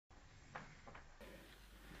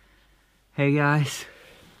Hey guys,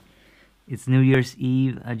 it's New Year's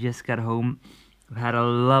Eve. I just got home. I've had a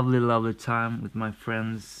lovely time with my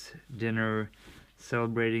friends, dinner,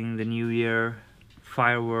 celebrating the new year,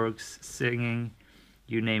 fireworks, singing,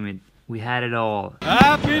 you name it. We had it all.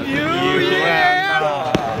 Happy New Year!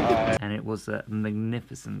 And it was a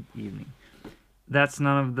magnificent evening. That's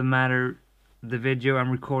none of the matter. The video I'm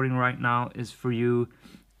recording right now is for you,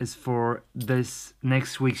 is for this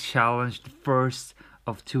next week's challenge, the first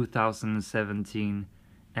of 2017,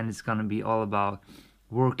 and it's gonna be all about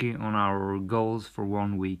working on our goals for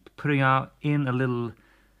 1 week, putting out in a little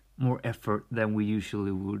more effort than we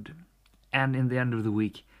usually would, and in the end of the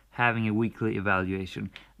week having a weekly evaluation.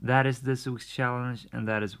 That is this week's challenge, and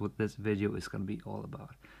that is what this video is gonna be all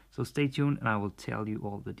about. So stay tuned and I will tell you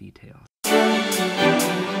all the details.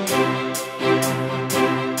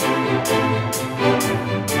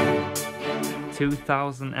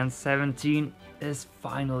 2017 is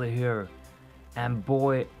finally here, and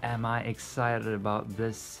boy am I excited about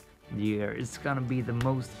this year. It's gonna be the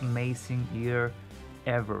most amazing year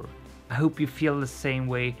ever. I hope you feel the same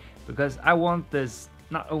way, because I want this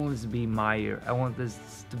not only to be my year, I want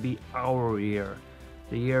this to be our year.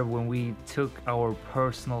 The year when we took our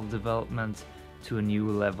personal development to a new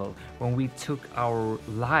level, when we took our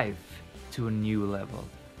life to a new level.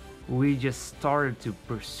 We just started to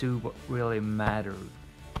pursue what really mattered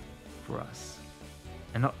for us.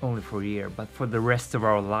 And not only for a year, but for the rest of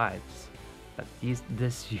our lives. But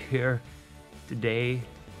this year, today,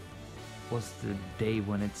 was the day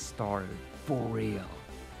when it started, for real.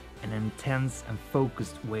 In an intense and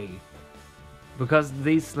focused way. Because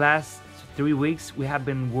these last 3 weeks, we have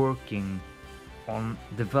been working on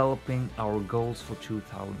developing our goals for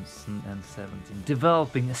 2017.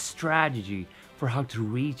 Developing a strategy for how to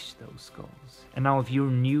reach those goals. And now if you're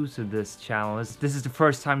new to this channel, this is the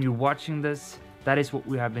first time you're watching this, that is what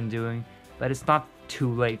we have been doing. But it's not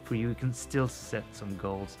too late for you. You can still set some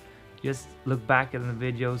goals. Just look back at the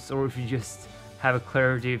videos, or if you just have a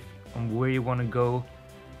clarity on where you want to go,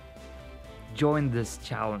 join this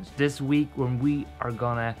challenge this week when we are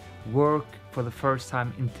gonna work for the first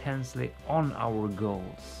time intensely on our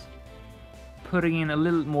goals, putting in a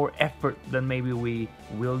little more effort than maybe we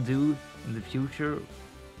will do in the future.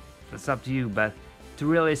 That's up to you, but to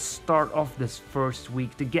really start off this first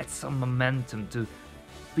week, to get some momentum, to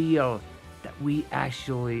feel that we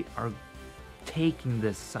actually are taking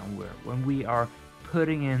this somewhere, when we are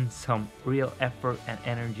putting in some real effort and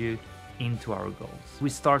energy into our goals. We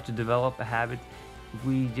start to develop a habit. If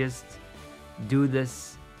we just do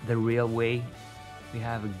this the real way, we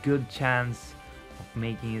have a good chance of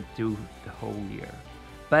making it through the whole year.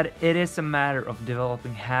 But it is a matter of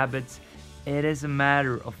developing habits. It is a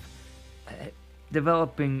matter of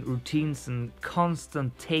developing routines and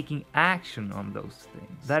constant taking action on those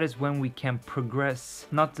things. That is when we can progress,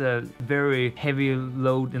 not a very heavy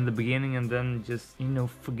load in the beginning and then just,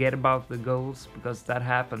 forget about the goals, because that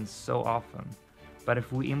happens so often. But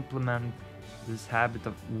if we implement this habit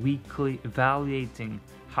of weekly evaluating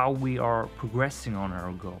how we are progressing on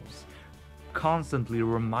our goals, constantly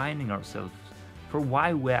reminding ourselves for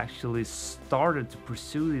why we actually started to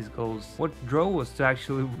pursue these goals, what drove us to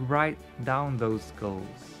actually write down those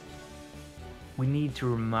goals. We need to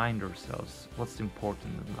remind ourselves what's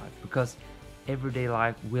important in life, because everyday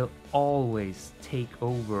life will always take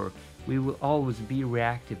over. We will always be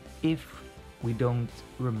reactive if we don't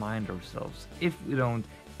remind ourselves, if we don't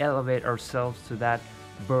elevate ourselves to that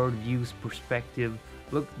bird views perspective,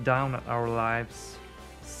 look down at our lives,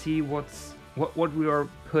 see what we are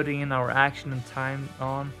putting in our action and time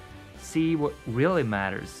on, see what really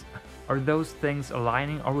matters. Are those things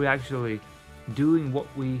aligning? Are we actually doing what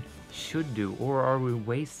we should do, or are we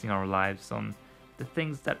wasting our lives on the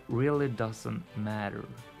things that really doesn't matter?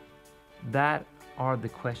 That are the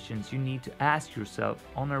questions you need to ask yourself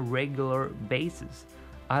on a regular basis.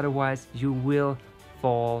 Otherwise you will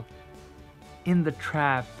fall in the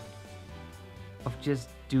trap of just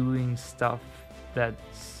doing stuff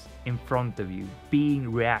that's in front of you,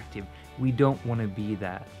 being reactive. We don't want to be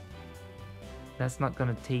that. That's not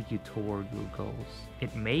going to take you toward your goals.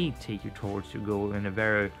 It may take you towards your goal in a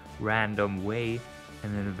very random way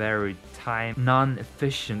and in a very time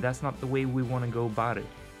non-efficient. That's not the way we want to go about it.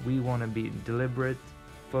 We want to be deliberate,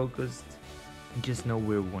 focused, and just know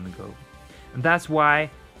where we want to go. And that's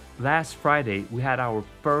why last Friday we had our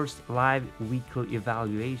first live weekly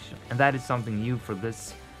evaluation, and that is something new for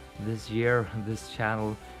this year, this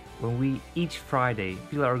channel. When we each Friday,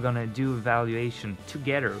 people are gonna do evaluation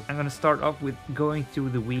together. I'm gonna start off with going through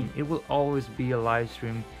the week. It will always be a live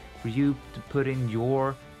stream for you to put in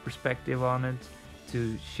your perspective on it,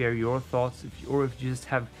 to share your thoughts, or if you just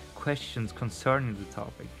have questions concerning the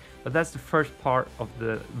topic. But that's the first part of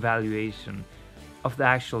the evaluation of the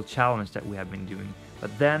actual challenge that we have been doing.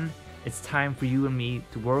 But then it's time for you and me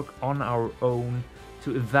to work on our own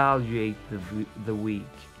to evaluate the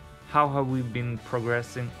week. How have we been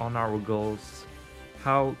progressing on our goals?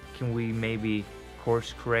 How can we maybe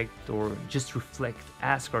course correct or just reflect,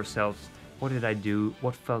 ask ourselves, what did I do?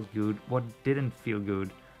 What felt good? What didn't feel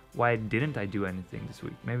good? Why didn't I do anything this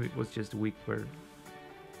week? Maybe it was just a week where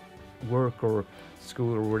work or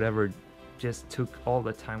school or whatever just took all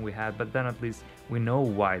the time we had, but then at least we know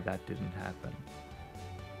why that didn't happen.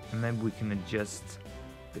 And maybe we can adjust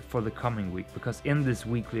for the coming week, because in this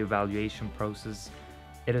weekly evaluation process,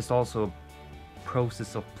 it is also a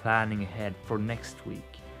process of planning ahead for next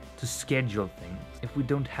week, to schedule things. If we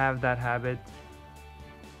don't have that habit,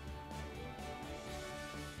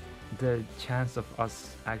 the chance of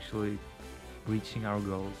us actually reaching our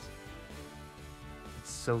goals,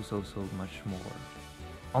 it's so much more.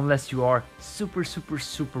 Unless you are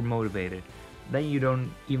super motivated, then you don't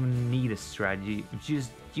even need a strategy.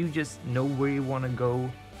 You just know where you want to go,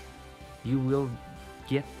 you will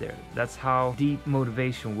get there. That's how deep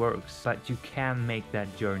motivation works. But you can make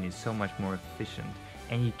that journey so much more efficient,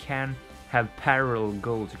 and you can have parallel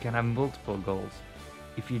goals, you can have multiple goals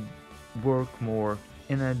if you work more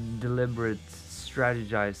in a deliberate,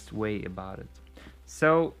 strategized way about it.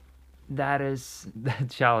 So that is the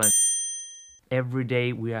challenge. Every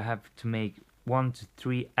day we have to make 1 to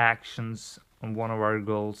 3 actions on one of our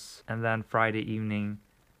goals, and then Friday evening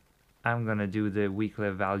I'm gonna do the weekly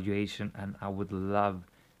evaluation, and I would love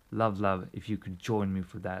if you could join me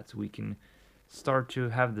for that, so we can start to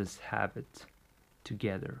have this habit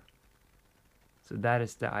together. So that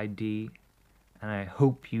is the idea, and I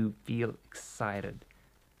hope you feel excited,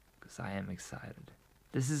 because I am excited.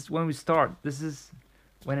 This is when we start. This is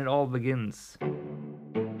when it all begins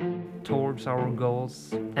towards our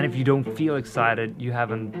goals. And if you don't feel excited, you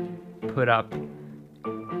haven't put up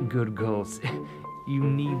good goals. You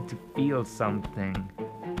need to feel something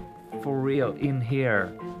for real in here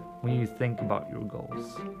when you think about your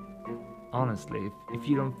goals. Honestly, if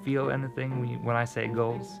you don't feel anything when I say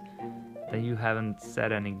goals, then you haven't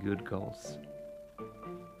set any good goals.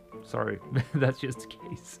 Sorry, that's just the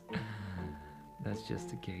case. That's just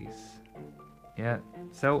the case. Yeah,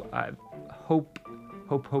 so I hope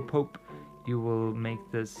you will make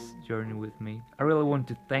this journey with me. I really want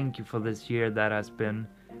to thank you for this year that has been.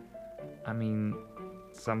 I mean,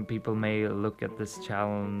 some people may look at this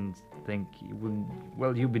challenge, think,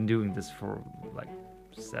 well, you've been doing this for like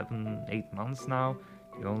 7-8 months now.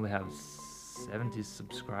 You only have 70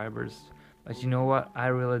 subscribers. But you know what? I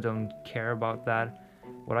really don't care about that.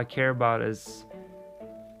 What I care about is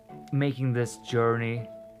making this journey,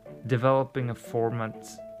 developing a format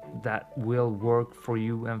that will work for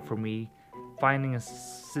you and for me, finding a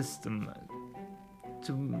system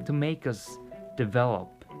to make us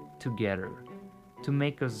develop together, to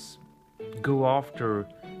make us go after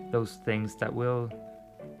those things that will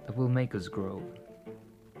make us grow.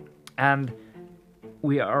 And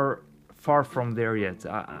we are far from there yet.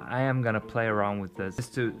 I am gonna play around with this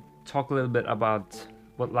just to talk a little bit about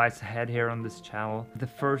what lies ahead here on this channel. The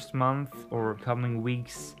first month or coming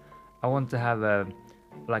weeks, I want to have a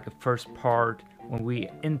first part when we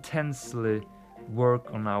intensely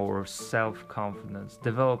work on our self-confidence,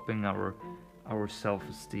 developing our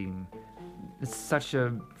self-esteem. It's such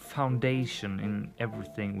a foundation in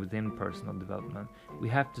everything within personal development. We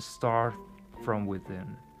have to start from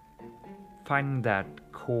within, finding that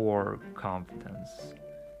core confidence,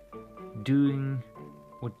 doing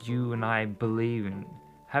what you and I believe in,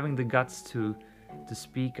 having the guts to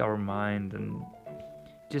speak our mind, and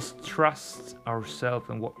just trust ourselves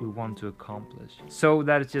and what we want to accomplish. So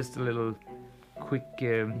that is just a little quick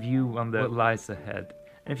view on what lies ahead.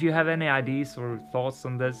 And if you have any ideas or thoughts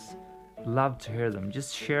on this, love to hear them.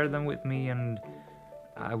 Just share them with me, and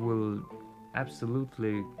I will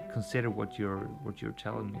absolutely consider what you're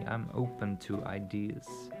telling me. I'm open to ideas.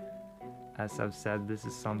 As I've said, this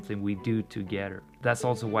is something we do together. That's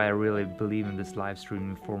also why I really believe in this live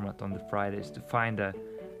streaming format on the Fridays, to find a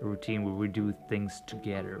routine where we do things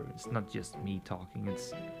together. It's not just me talking,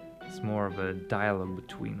 it's more of a dialogue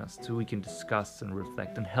between us, so we can discuss and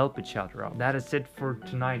reflect and help each other out. That is it for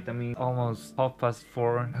tonight. I mean, almost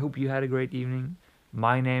 4:30. I hope you had a great evening.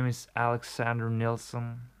 My name is Alexander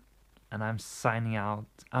Nilsson, and I'm signing out.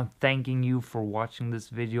 I'm thanking you for watching this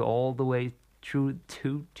video all the way through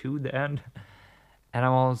to the end. And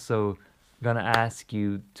I'm also gonna ask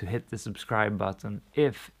you to hit the subscribe button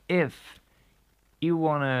if you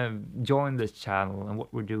wanna join this channel and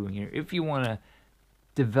what we're doing here. If you wanna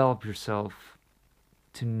develop yourself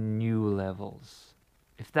to new levels.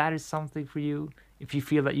 If that is something for you, if you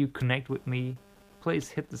feel that you connect with me, please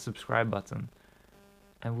hit the subscribe button.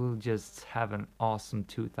 And we'll just have an awesome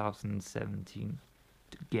 2017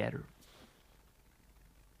 together.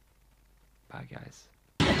 Bye, guys.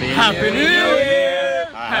 Happy New Year!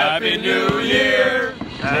 Happy New Year!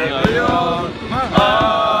 Happy New Year!